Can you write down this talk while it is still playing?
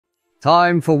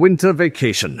Time for winter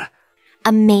vacation.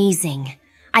 Amazing.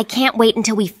 I can't wait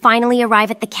until we finally arrive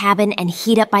at the cabin and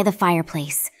heat up by the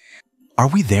fireplace. Are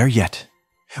we there yet?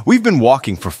 We've been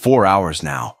walking for 4 hours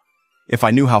now. If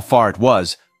I knew how far it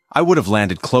was, I would have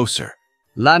landed closer.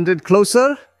 Landed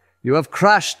closer? You have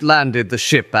crash-landed the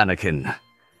ship, Anakin.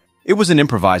 It was an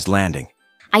improvised landing.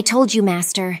 I told you,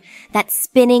 Master, that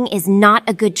spinning is not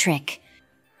a good trick.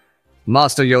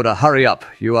 Master Yoda, hurry up.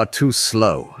 You are too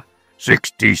slow.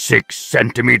 66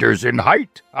 centimeters in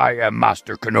height. I am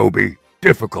Master Kenobi.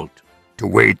 Difficult to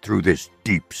wade through this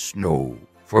deep snow.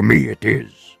 For me, it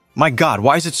is. My God,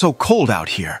 why is it so cold out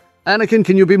here? Anakin,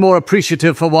 can you be more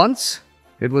appreciative for once?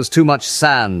 It was too much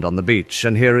sand on the beach,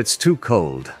 and here it's too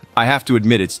cold. I have to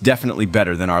admit it's definitely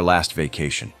better than our last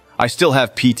vacation. I still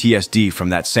have PTSD from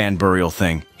that sand burial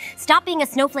thing. Stop being a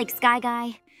snowflake, Sky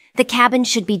Guy. The cabin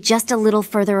should be just a little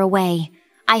further away.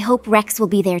 I hope Rex will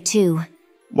be there too.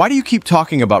 Why do you keep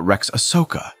talking about Rex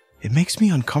Ahsoka? It makes me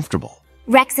uncomfortable.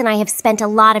 Rex and I have spent a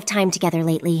lot of time together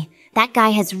lately. That guy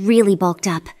has really bulked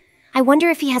up. I wonder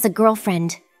if he has a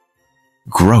girlfriend.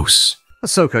 Gross.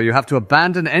 Ahsoka, you have to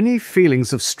abandon any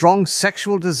feelings of strong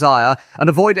sexual desire and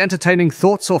avoid entertaining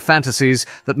thoughts or fantasies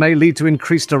that may lead to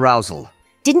increased arousal.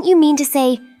 Didn't you mean to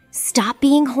say, stop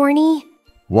being horny?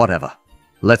 Whatever.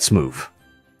 Let's move.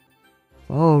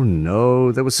 Oh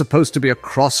no, there was supposed to be a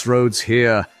crossroads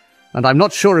here, and I'm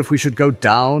not sure if we should go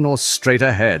down or straight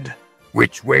ahead.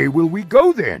 Which way will we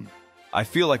go then? I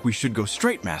feel like we should go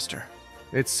straight, Master.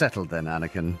 It's settled then,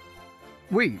 Anakin.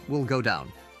 We will go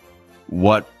down.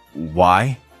 What?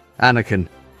 Why? Anakin,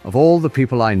 of all the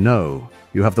people I know,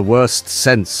 you have the worst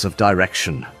sense of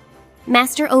direction.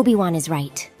 Master Obi-Wan is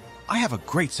right. I have a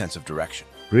great sense of direction.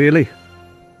 Really?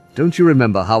 Don't you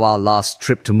remember how our last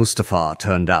trip to Mustafar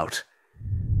turned out?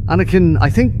 Anakin, I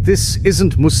think this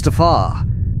isn't Mustafar.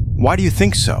 Why do you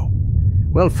think so?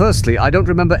 Well, firstly, I don't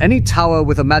remember any tower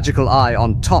with a magical eye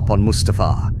on top on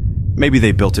Mustafar. Maybe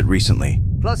they built it recently.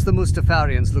 Plus, the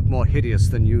Mustafarians look more hideous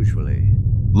than usually.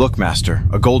 Look, Master,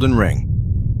 a golden ring.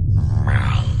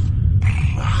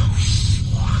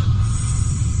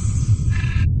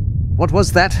 What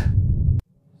was that?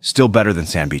 Still better than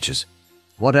sand beaches.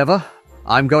 Whatever.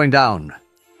 I'm going down.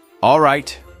 All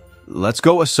right. Let's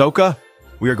go, Ahsoka.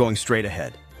 We are going straight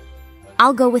ahead.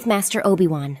 I'll go with Master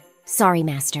Obi-Wan. Sorry,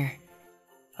 Master.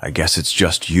 I guess it's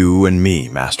just you and me,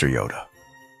 Master Yoda.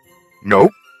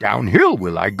 Nope. Downhill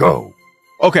will I go.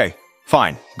 Okay,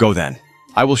 fine. Go then.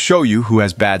 I will show you who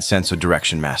has bad sense of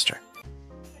direction, Master.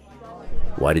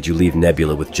 Why did you leave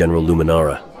Nebula with General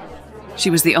Luminara? She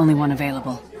was the only one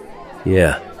available.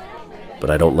 Yeah, but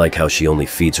I don't like how she only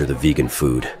feeds her the vegan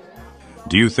food.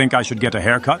 Do you think I should get a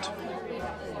haircut?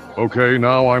 Okay,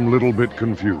 now I'm a little bit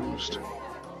confused.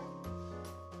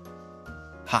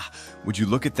 Ha! Would you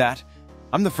look at that?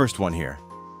 I'm the first one here.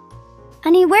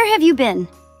 Honey, where have you been?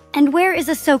 And where is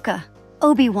Ahsoka,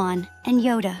 Obi-Wan, and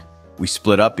Yoda? We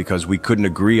split up because we couldn't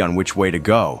agree on which way to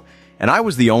go, and I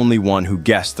was the only one who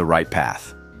guessed the right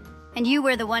path. And you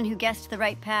were the one who guessed the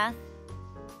right path?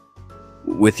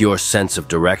 With your sense of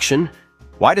direction?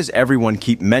 Why does everyone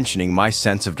keep mentioning my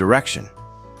sense of direction?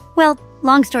 Well,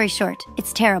 long story short,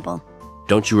 it's terrible.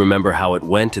 Don't you remember how it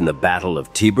went in the Battle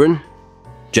of Tebran?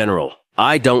 General,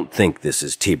 I don't think this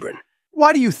is Tebran.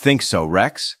 Why do you think so,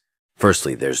 Rex?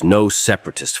 Firstly, there's no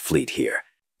separatist fleet here.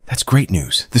 That's great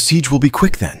news. The siege will be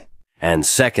quick then. And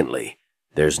secondly,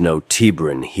 there's no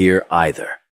Tebran here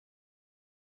either.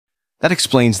 That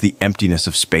explains the emptiness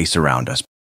of space around us.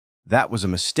 That was a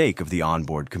mistake of the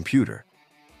onboard computer.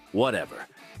 Whatever.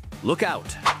 Look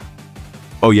out!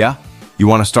 Oh yeah? You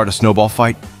want to start a snowball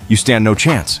fight? You stand no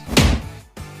chance.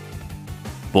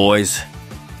 Boys,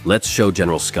 let's show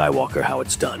General Skywalker how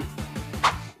it's done.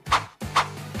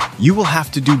 You will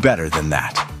have to do better than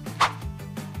that.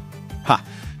 Ha!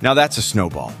 Now that's a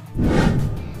snowball.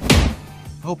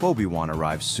 Hope Obi-Wan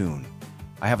arrives soon.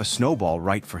 I have a snowball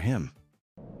right for him.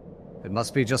 It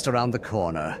must be just around the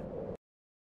corner.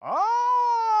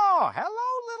 Oh, hello,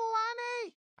 little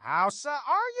Annie. How's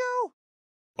are you?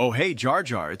 Oh, hey, Jar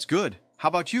Jar, it's good. How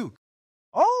about you?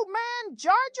 Old man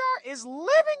Jar Jar is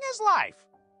living his life.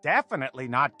 Definitely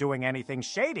not doing anything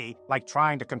shady, like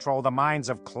trying to control the minds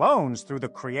of clones through the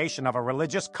creation of a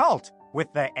religious cult,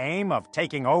 with the aim of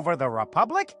taking over the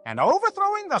Republic and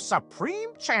overthrowing the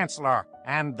Supreme Chancellor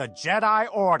and the Jedi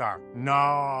Order. No,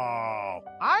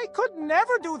 I could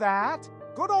never do that.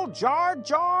 Good old Jar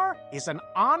Jar is an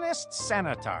honest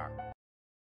senator.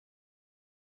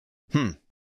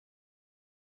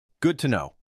 Good to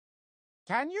know.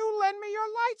 Can you lend me your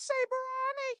lightsaber,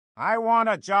 Annie? I want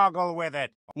to juggle with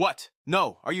it. What?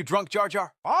 No. Are you drunk, Jar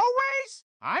Jar? Always?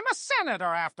 I'm a senator,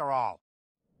 after all.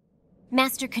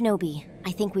 Master Kenobi,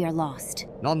 I think we are lost.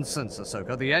 Nonsense,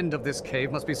 Ahsoka. The end of this cave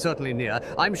must be certainly near.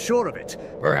 I'm sure of it.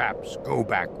 Perhaps go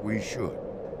back we should.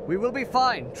 We will be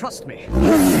fine, trust me.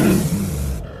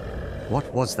 What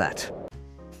was that?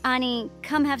 Annie,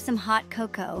 come have some hot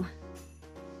cocoa.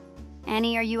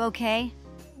 Annie, are you okay?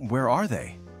 Where are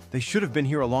they? They should have been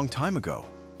here a long time ago.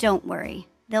 Don't worry.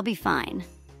 They'll be fine.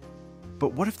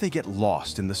 But what if they get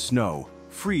lost in the snow,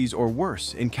 freeze, or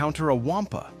worse, encounter a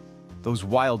wampa? Those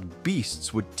wild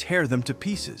beasts would tear them to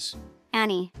pieces.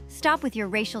 Annie, stop with your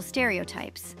racial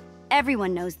stereotypes.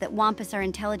 Everyone knows that wampas are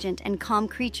intelligent and calm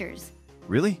creatures.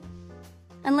 Really?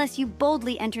 Unless you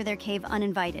boldly enter their cave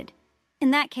uninvited. In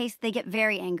that case, they get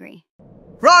very angry.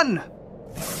 Run!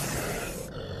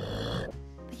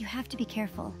 But you have to be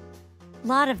careful. A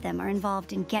lot of them are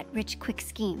involved in get-rich-quick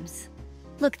schemes.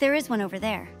 Look, there is one over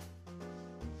there.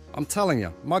 I'm telling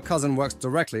you, my cousin works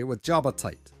directly with Jabba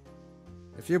Tate.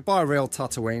 If you buy real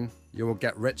Tatooine, you will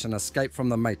get rich and escape from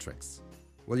the Matrix.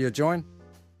 Will you join?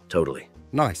 Totally.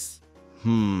 Nice.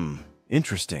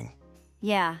 Interesting.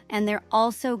 Yeah, and they're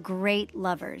also great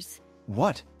lovers.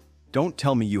 What? Don't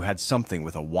tell me you had something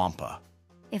with a wampa.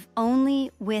 If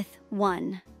only with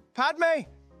one. Padme!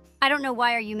 I don't know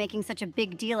why are you making such a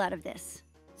big deal out of this.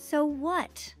 So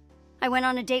what? I went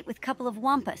on a date with a couple of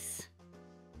wampas.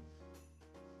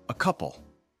 A couple?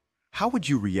 How would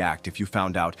you react if you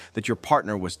found out that your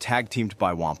partner was tag-teamed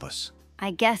by wampas?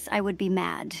 I guess I would be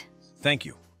mad. Thank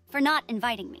you. For not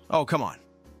inviting me. Oh, come on.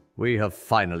 We have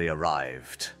finally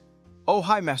arrived. Oh,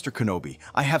 hi, Master Kenobi.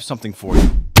 I have something for you.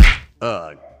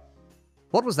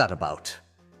 What was that about?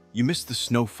 You missed the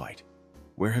snow fight.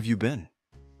 Where have you been?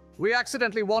 We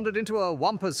accidentally wandered into a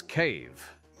wampa's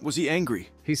cave. Was he angry?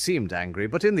 He seemed angry,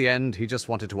 but in the end, he just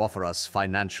wanted to offer us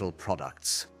financial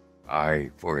products. I,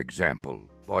 for example,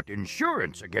 bought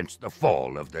insurance against the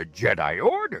fall of the Jedi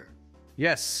Order.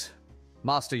 Yes,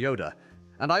 Master Yoda.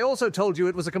 And I also told you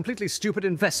it was a completely stupid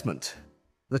investment.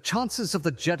 The chances of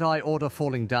the Jedi Order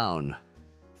falling down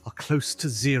are close to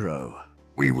 0.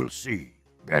 We will see.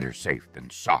 Better safe than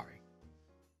sorry.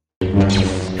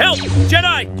 Help!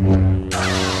 Jedi!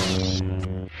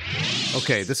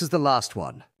 Okay, this is the last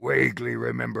one. Vaguely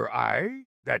remember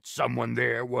that someone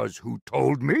there was who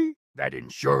told me that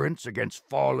insurance against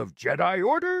fall of Jedi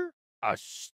Order? A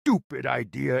stupid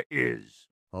idea is.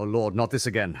 Oh Lord, not this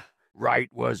again. Right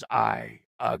was I,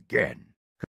 again.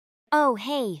 Oh,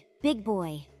 hey, big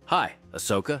boy. Hi,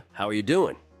 Ahsoka. How are you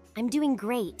doing? I'm doing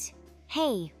great.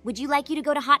 Hey, would you like you to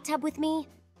go to hot tub with me?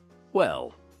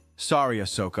 Well... Sorry,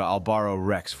 Ahsoka. I'll borrow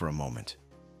Rex for a moment.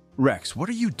 Rex, what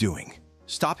are you doing?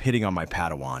 Stop hitting on my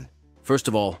Padawan. First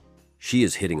of all, she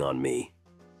is hitting on me.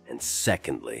 And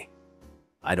secondly,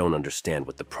 I don't understand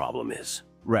what the problem is.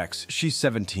 Rex, she's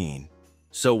 17.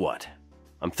 So what?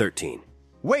 I'm 13.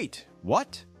 Wait,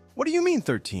 what? What do you mean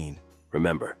 13?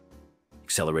 Remember,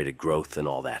 accelerated growth and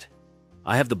all that.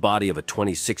 I have the body of a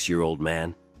 26-year-old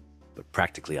man, but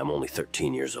practically I'm only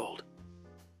 13 years old.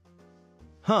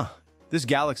 Huh. This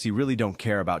galaxy really don't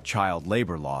care about child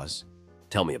labor laws.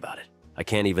 Tell me about it. I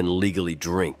can't even legally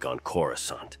drink on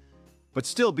Coruscant. But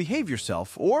still, behave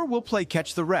yourself, or we'll play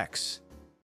Catch the Rex.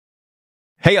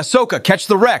 Hey, Ahsoka, catch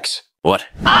the Rex! What?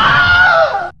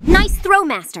 Nice throw,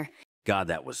 Master. God,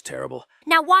 that was terrible.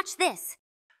 Now watch this.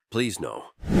 Please no.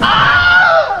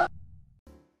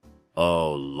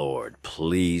 Oh, Lord,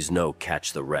 please no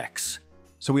catch the Rex.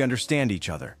 So we understand each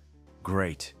other.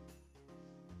 Great.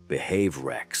 Behave,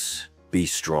 Rex. Be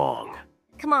strong.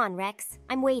 Come on, Rex.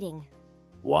 I'm waiting.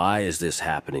 Why is this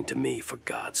happening to me, for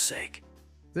God's sake?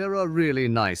 There are really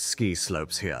nice ski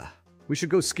slopes here. We should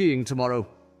go skiing tomorrow.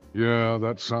 Yeah,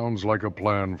 that sounds like a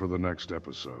plan for the next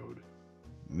episode.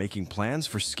 Making plans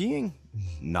for skiing?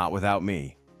 Not without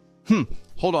me.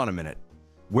 Hold on a minute.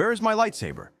 Where is my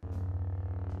lightsaber?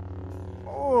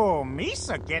 Oh,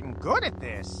 Misa getting good at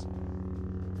this.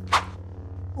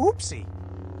 Oopsie.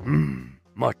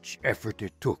 Much effort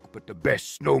it took, but the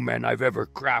best snowman I've ever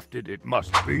crafted it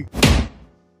must be.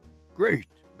 Great.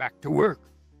 Back to work.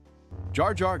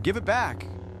 Jar Jar, give it back.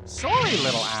 Sorry,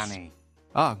 little Annie.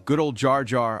 Ah, good old Jar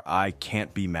Jar, I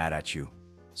can't be mad at you.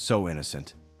 So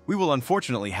innocent. We will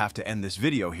unfortunately have to end this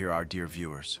video here, our dear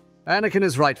viewers. Anakin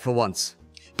is right for once.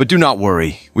 But do not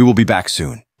worry, we will be back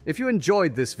soon. If you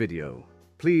enjoyed this video,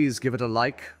 please give it a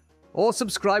like, or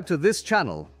subscribe to this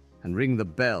channel, and ring the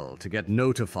bell to get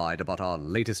notified about our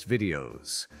latest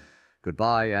videos.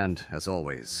 Goodbye, and as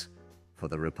always, for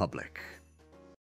the Republic.